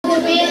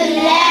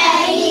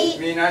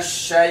من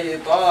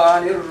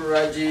الشيطان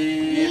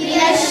الرجيم.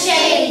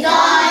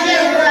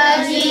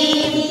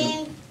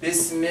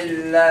 بسم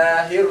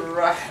الله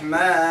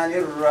الرحمن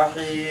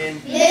الرحيم.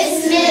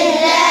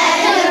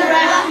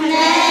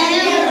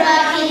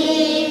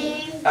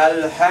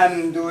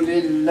 الحمد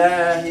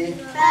لله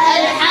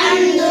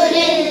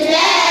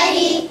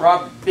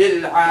رب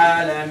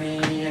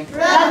العالمين.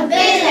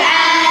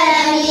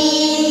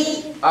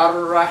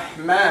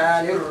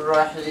 الرحمن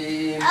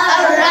الرحيم.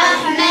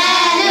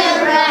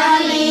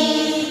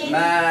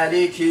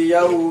 مالك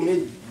يوم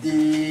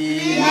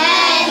الدين.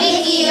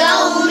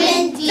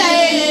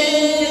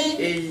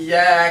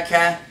 إياك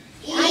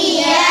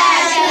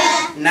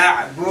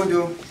نعبد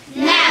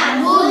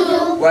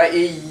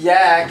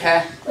وإياك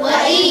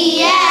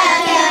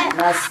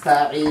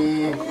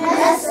نستعين.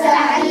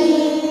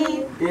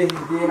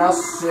 اهدنا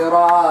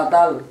الصراط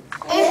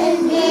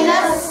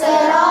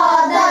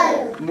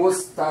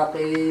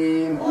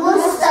المستقيم.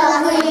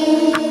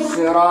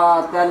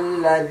 صراط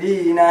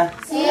الذين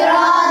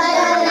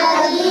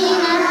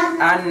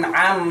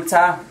أنعمت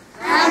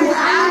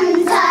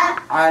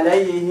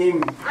عليهم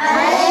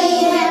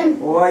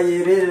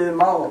غير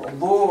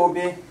المغضوب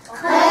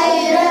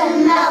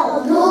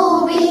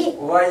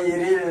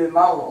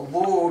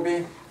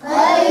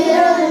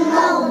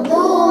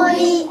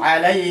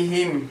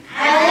عليهم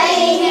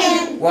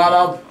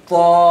ولا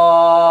الضالين.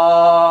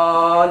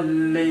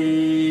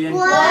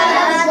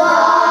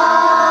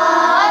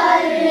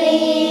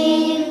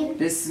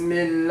 بسم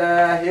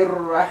الله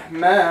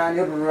الرحمن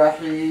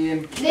الرحيم.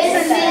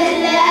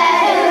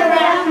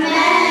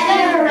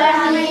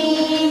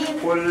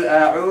 قل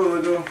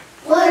أعوذ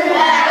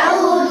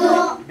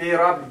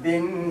برب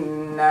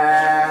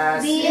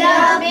الناس.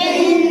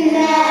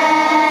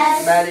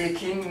 ملك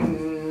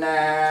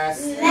الناس.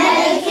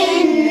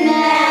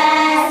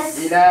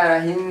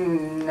 إله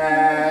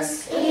الناس.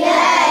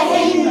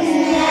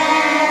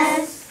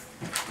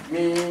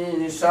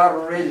 من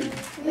شر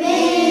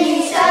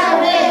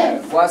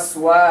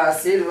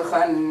الوسواس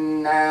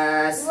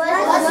الخناس.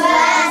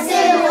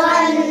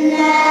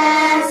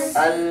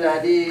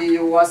 الذي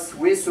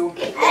يوسوس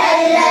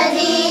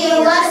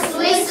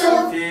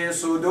في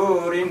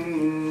صدور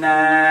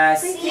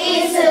الناس.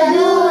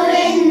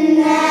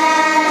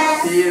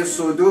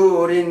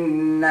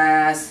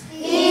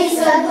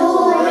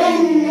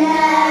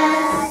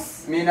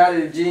 من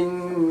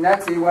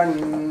الجنة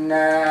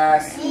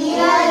والناس.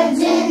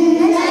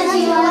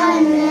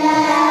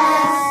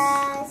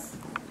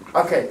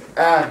 Okay,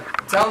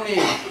 tell me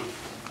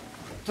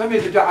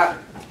the dua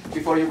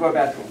before you go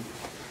bathroom.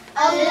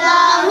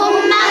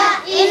 اللهم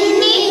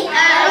إني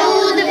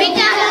أعوذ بك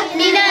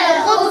من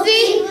الخبث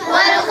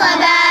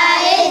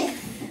والخبائث.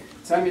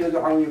 Tell me the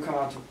dua when you come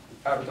out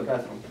of the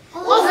bathroom.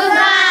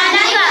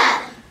 غفرانك.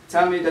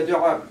 Tell me the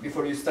dua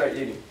before you start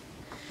eating.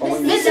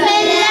 بسم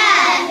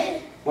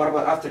الله. What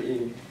about after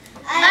eating?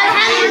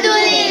 الحمد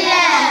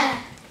لله.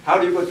 How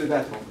do you go to the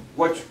bathroom?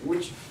 Which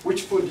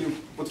food do you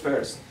put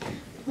first?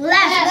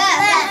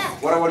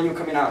 Left. What about you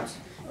coming out?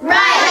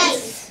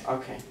 Right.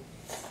 Okay.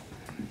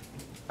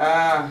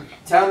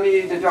 Tell me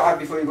the dua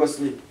before you go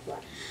sleep.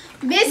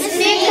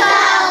 بسمك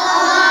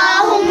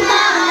اللهم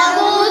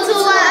أموت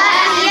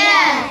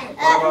وأحيا.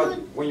 What about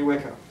when you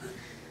wake up?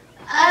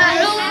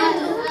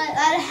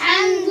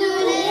 الحمد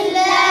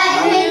لله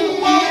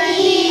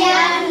الذي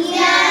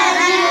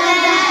أحيانا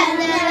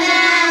بعدما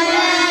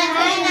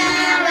أماتنا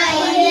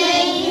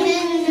وإليه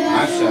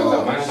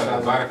النشور. ما شاء الله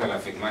بارك الله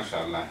فيك. ما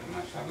شاء الله.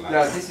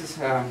 Yeah, this is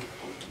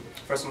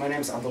first. My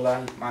name is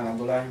Abdullahi.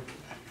 Abdullahi.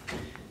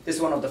 This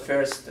is one of the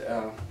first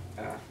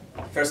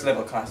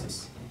level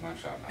classes. ما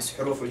شاء الله. It's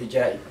حروف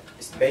الهجائي.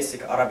 It's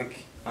basic Arabic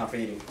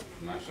reading.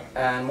 ما شاء الله.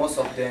 And most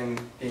of them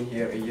been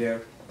here a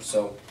year or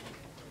so,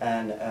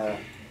 and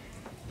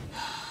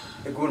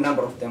a good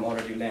number of them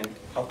already learned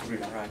how to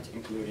read and write,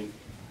 including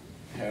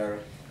her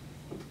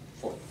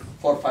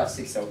 4, 5,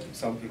 6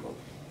 some people,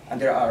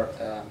 and there are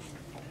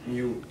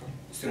new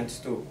students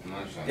too.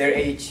 ما شاء الله. Their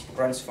age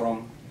runs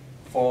from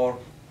 4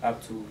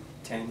 up to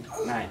 10,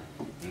 9.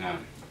 نعم.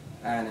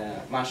 And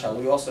mashallah,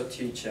 we also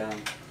teach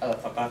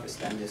alfarooq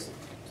Islamic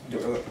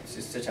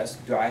such as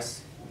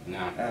du'as,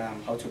 نعم.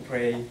 how to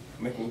pray,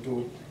 make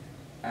wudu,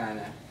 and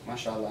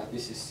mashallah,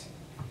 this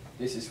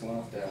is one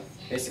of the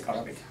basic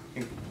Arabic.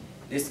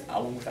 This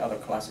along with other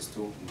classes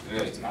too.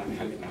 Great. Yeah. ما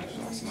شاء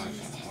الله.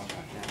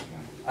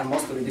 And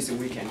mostly this is a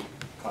weekend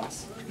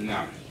class.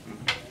 نعم.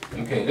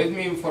 Okay, let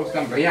me for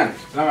example. ريان.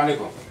 السلام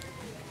عليكم.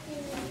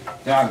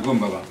 تعال قوم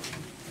بابا.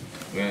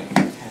 وين؟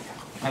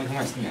 هل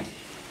 5 سنين.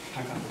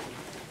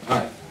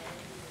 هاي.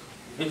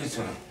 اجلس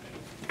هنا.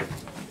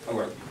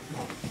 اقعد.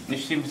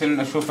 نشتي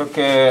مثلا اشوفك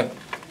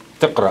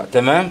تقرأ.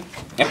 تمام؟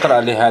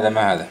 اقرأ لي هذا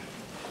ما هذا.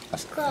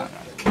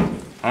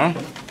 ها؟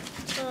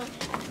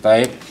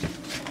 طيب.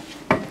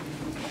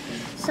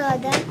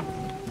 صادة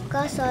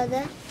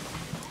كصادة.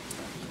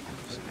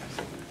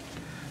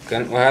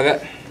 كان وهذا؟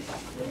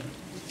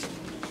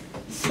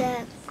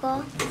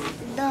 سقطة.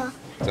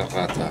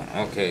 سقطة.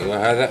 اوكي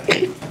وهذا؟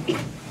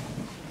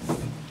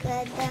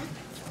 كدمة.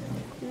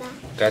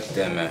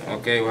 كتمة.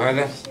 اوكي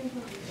وهذا؟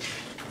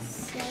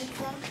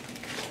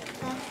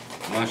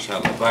 ما شاء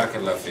الله بارك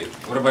الله فيك.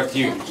 What about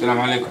you? السلام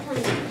عليكم.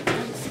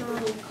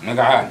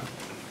 نقعان.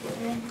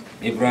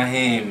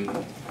 إبراهيم.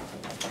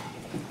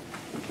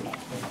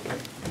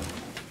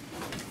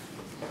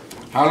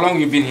 How long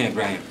you been here,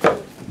 Ibrahim?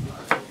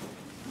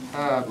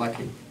 Like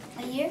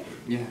A year?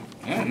 yeah,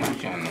 Yeah, ما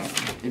شاء الله.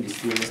 maybe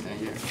still less than a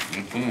year.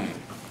 Okay.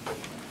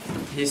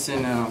 He's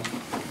in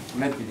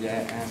Medved,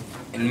 and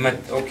المد.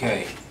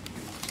 Okay.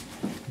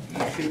 I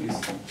think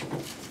it's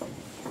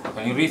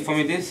Can you read for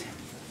me this?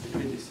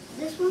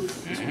 This one?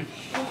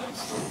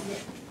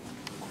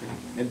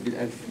 Medved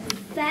Alf.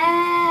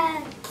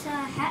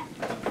 فاتح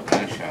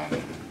ما شاء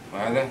الله.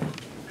 وهذا؟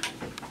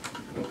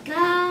 كتب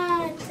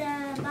ما شاء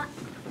الله.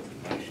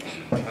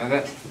 هذا؟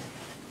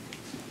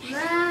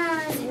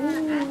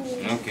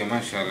 ماذا اوكي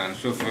ما شاء الله.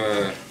 نشوف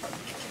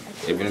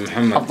ابن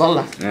محمد. عبد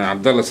الله.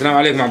 عبد الله. السلام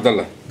عليكم عبد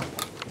الله.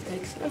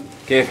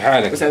 كيف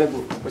حالك؟ What's that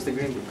book? What's the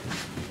green book?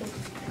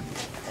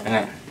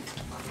 أنا.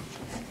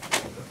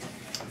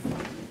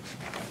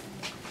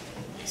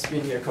 It's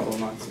been here a couple of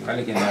months.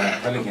 خليك هنا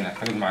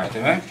خليك معي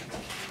تمام؟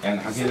 يعني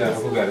حكي لي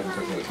أخوك يعرف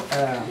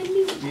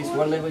He's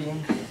one level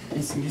young.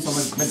 He's on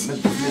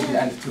Medved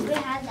Alf too.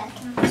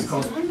 It's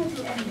called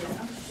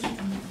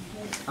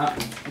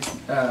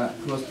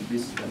close to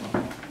this level.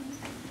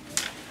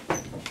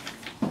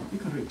 You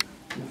can read.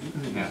 Yeah, you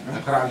can read.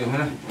 اقرأ علي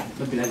هنا.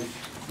 Medved Alf.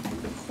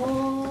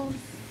 خوف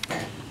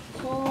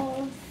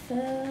خوف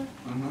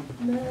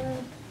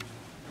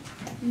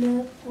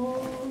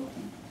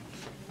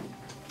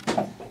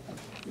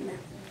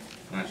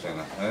ما شاء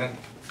الله. هذا؟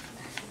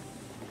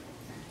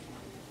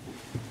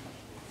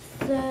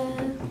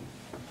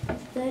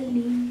 ثالث.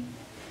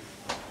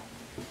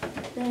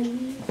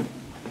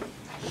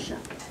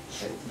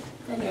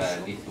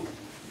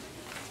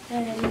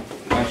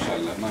 ما شاء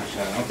الله ما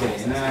شاء الله. اوكي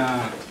هنا.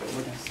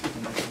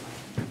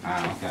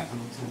 اوكي.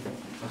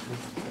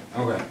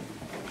 Okay.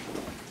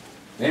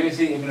 Let me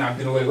see ابن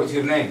عبد الولي. What's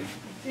your name?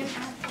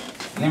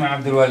 نعم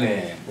عبد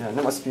الولي. Yeah,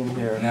 Nama's been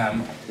here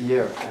نعم. a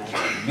year.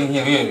 And Been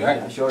here,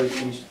 right? yeah, she already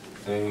finished.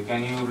 So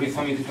can you read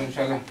for me this one إن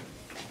شاء الله?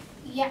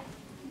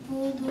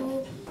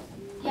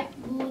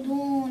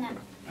 يعبدون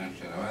إن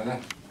شاء الله. وهذا؟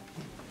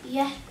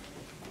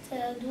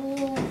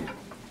 يهتدون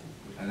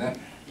هذا؟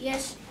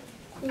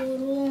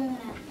 يشكرون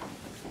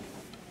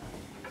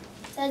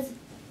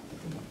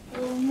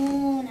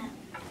تزعمون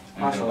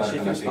ما شاء الله. She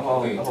finished the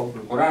whole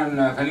group.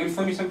 Quran. Can you read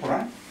for me some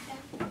Quran?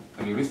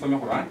 Can you read for me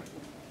Quran?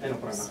 أين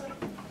القرآن؟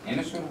 أين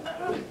السورة؟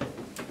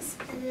 بسم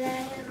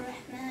الله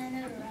الرحمن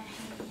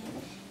الرحيم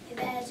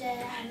إذا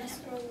جاء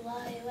نصر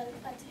الله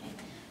والفتح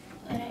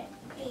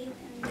ورأيت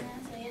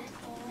الناس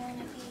يدخلون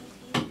في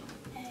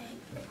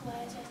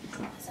أفواجا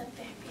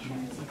فسبح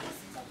بحمدك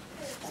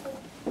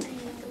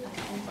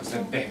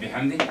فسبح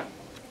بحمده.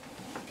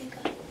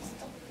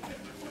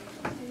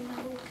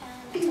 إنه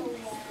كان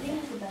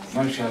توابا.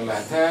 ما شاء الله.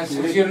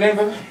 What's your name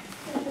بابا؟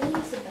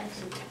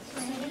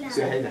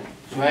 سهيلة.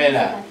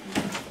 سهيلة.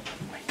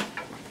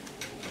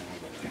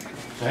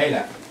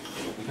 سهيلة.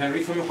 You can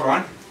read from your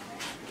Quran?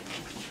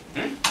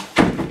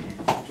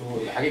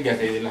 حقيقة يا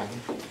سيدي الله.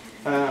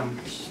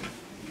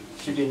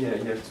 She been here a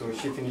year too.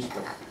 She finished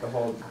the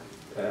whole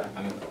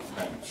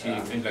She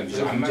finished like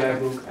جزء عامة. Hijab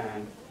book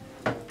and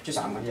جزء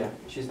عامة. Yeah,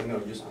 she's the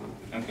middle جزء عامة.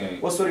 Okay.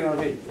 What surah you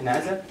wanna read? In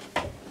Azab?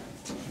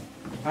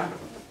 Huh?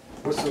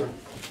 What surah?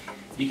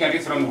 You can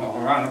read from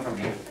Quran, no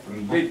problem. From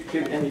the book.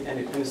 Read any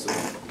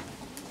surah.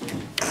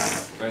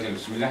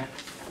 بسم الله.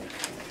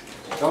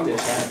 Don't be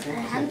ashamed.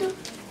 عنده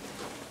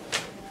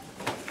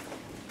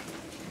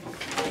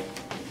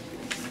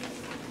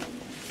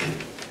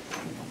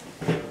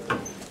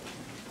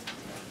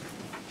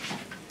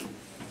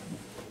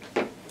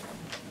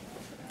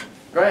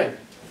Go ahead.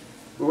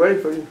 We're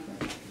waiting for you.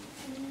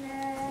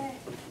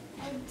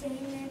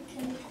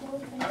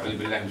 أعوذ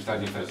بالله من الشيطان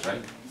الرجيم first,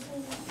 right?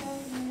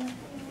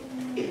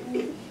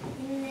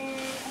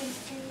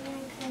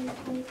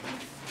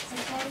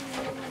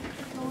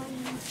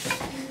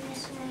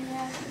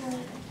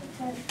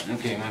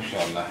 Okay ما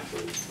شاء الله.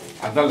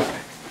 عبد الله.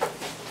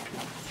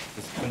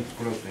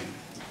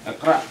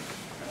 اقرأ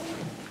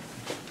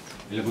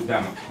اللي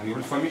قدامك. Can you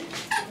read for me?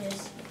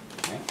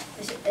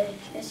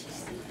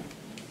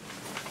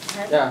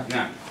 Yeah.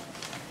 نعم.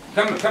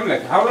 كم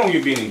لك. How long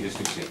you been in this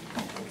city?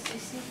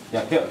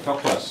 Yeah,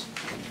 talk to us.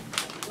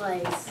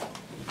 Like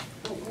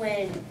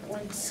when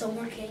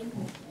summer came,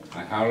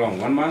 Like how long?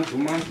 1 month, 2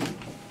 months? 2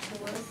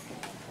 months.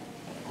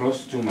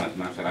 Close to 2 months,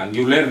 mashallah. And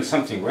you learn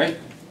something, right?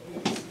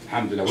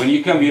 Alhamdulillah. When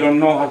you come, you don't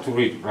know how to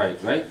read, right?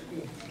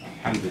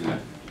 Alhamdulillah.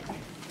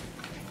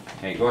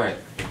 Okay, go ahead.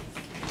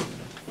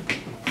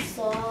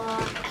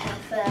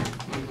 صاحب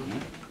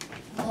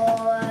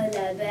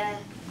غالب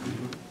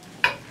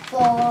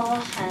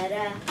طاهر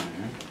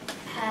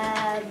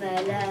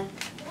حامل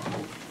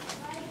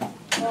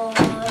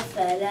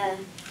غافل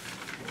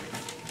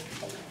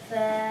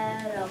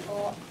فارق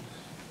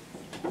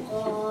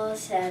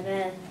قاسم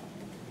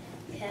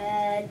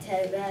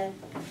كاتب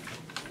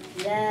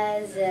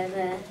لازم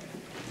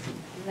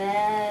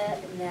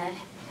مانح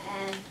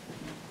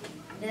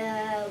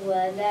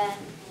ناول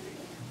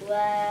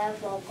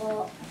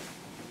وافق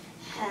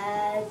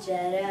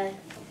حجر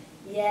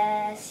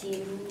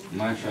ياسر.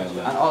 ما شاء And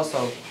الله.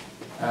 also,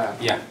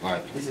 Yeah,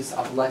 right. this is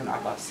Abdullahi ibn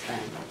Abbas.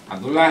 And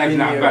Abdullahi ibn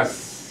been here, Abbas.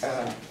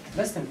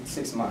 less than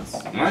 6 months.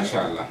 ما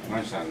شاء الله,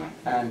 ما شاء الله.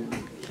 And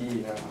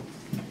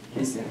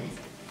he's in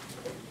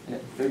a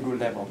very good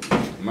level.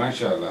 ما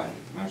شاء الله,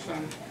 ما شاء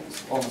الله.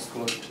 It's almost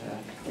close.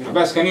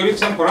 Abbas, can you read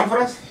some Quran for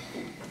us?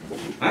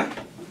 Huh?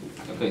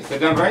 Okay, sit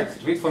down right.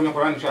 Read from the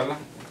Quran, inshallah.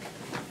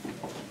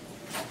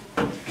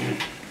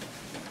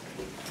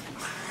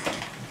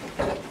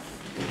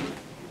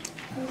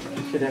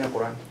 Read in the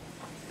Quran.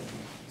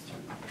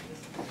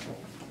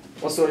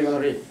 What surah are you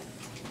going to read?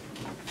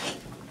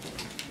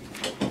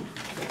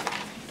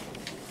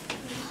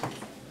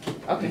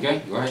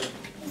 Okay, go ahead.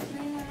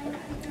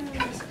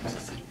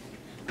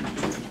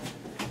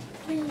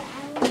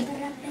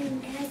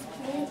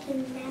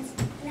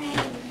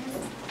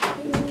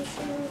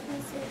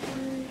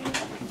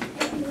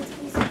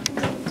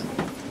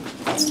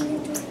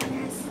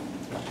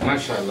 ما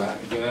شاء الله.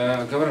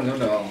 كبرنا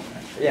نقول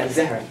Yeah,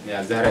 Zahra.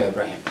 يا زهرة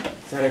إبراهيم.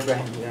 Zahra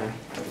Ibrahim, yeah.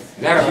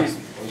 زهرة.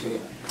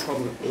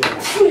 Probably,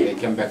 They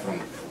came back from.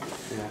 yeah.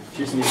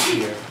 She's new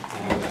here.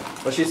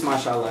 But she's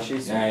mashallah,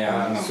 she's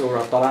Yeah, I know.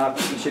 Surah Talaq.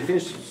 She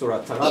finished Surah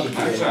Talaq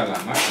ما today. شاء الله,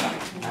 ما شاء الله.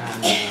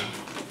 And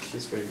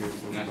she's very good.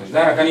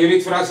 زهرة, can you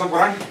read for us some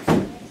Quran?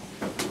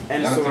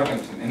 And زهرة, Surah,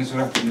 in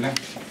Surah Bismillah.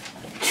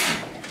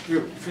 you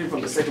feel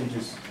from the second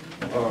juice.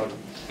 Or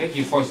Take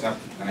your voice up,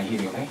 can I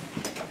hear you, okay?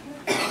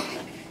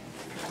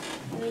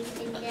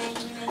 بسم الله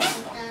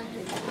الرحمن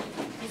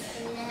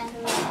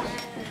الرحيم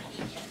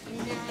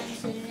إنا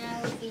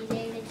أنزلناه في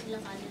ليلة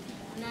القدر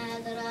ما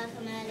أدراك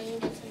ما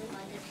ليلة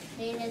القدر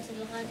ليلة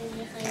القدر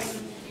خير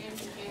من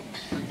ألف شهر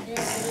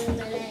تنزل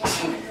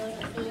الملائكة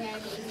والروح فيها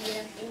بإذن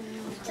ربهم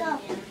من كل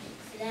أمر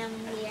سلام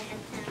هي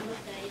حتى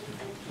مطلع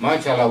الفجر.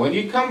 MashaAllah, when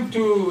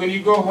you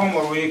go home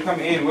or when you come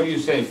in, what do you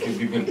say to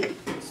people?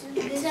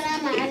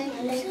 السلام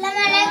عليكم. السلام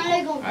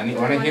عليكم. I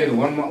want to hear it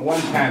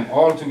one time,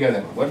 all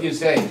together. What do you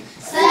say?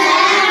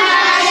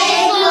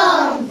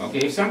 Okay,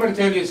 if somebody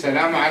tells you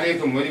Salaam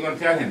alaikum, what are you going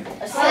to tell him?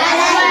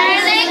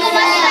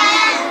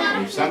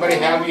 If somebody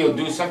help you or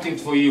do something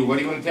for you, what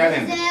are you going to tell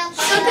him?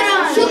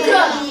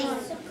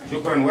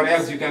 Shukran. What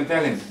else you can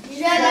tell him?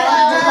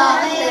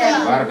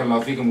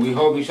 Barakallahu feekum. We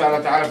hope,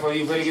 inshallah ta'ala, for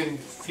you very good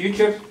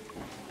future.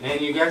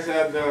 And you guys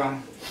are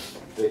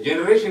the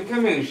generation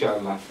coming,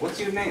 inshallah. What's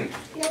your name?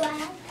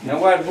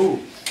 Nawal who?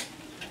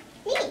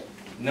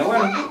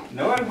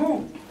 Nawal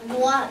who?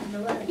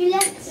 You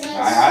left. I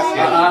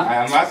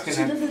am asking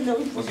him.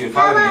 What's your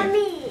father's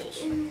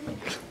name?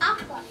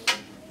 Aqua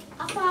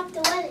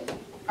Abdullahi.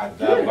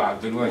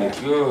 Abdullahi.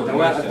 Good.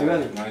 Nawal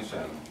Abdullahi.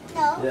 MashaAllah.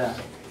 No. yeah,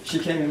 she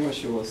came in when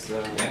she was.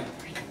 Yeah?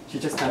 She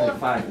just turned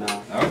 5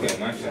 now. Okay,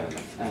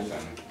 MashaAllah.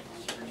 MashaAllah.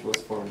 She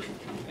was 4.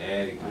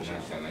 Very good,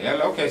 MashaAllah.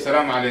 Yalla, okay,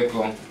 Assalamu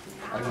alaikum.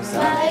 Alaikum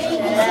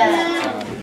salam.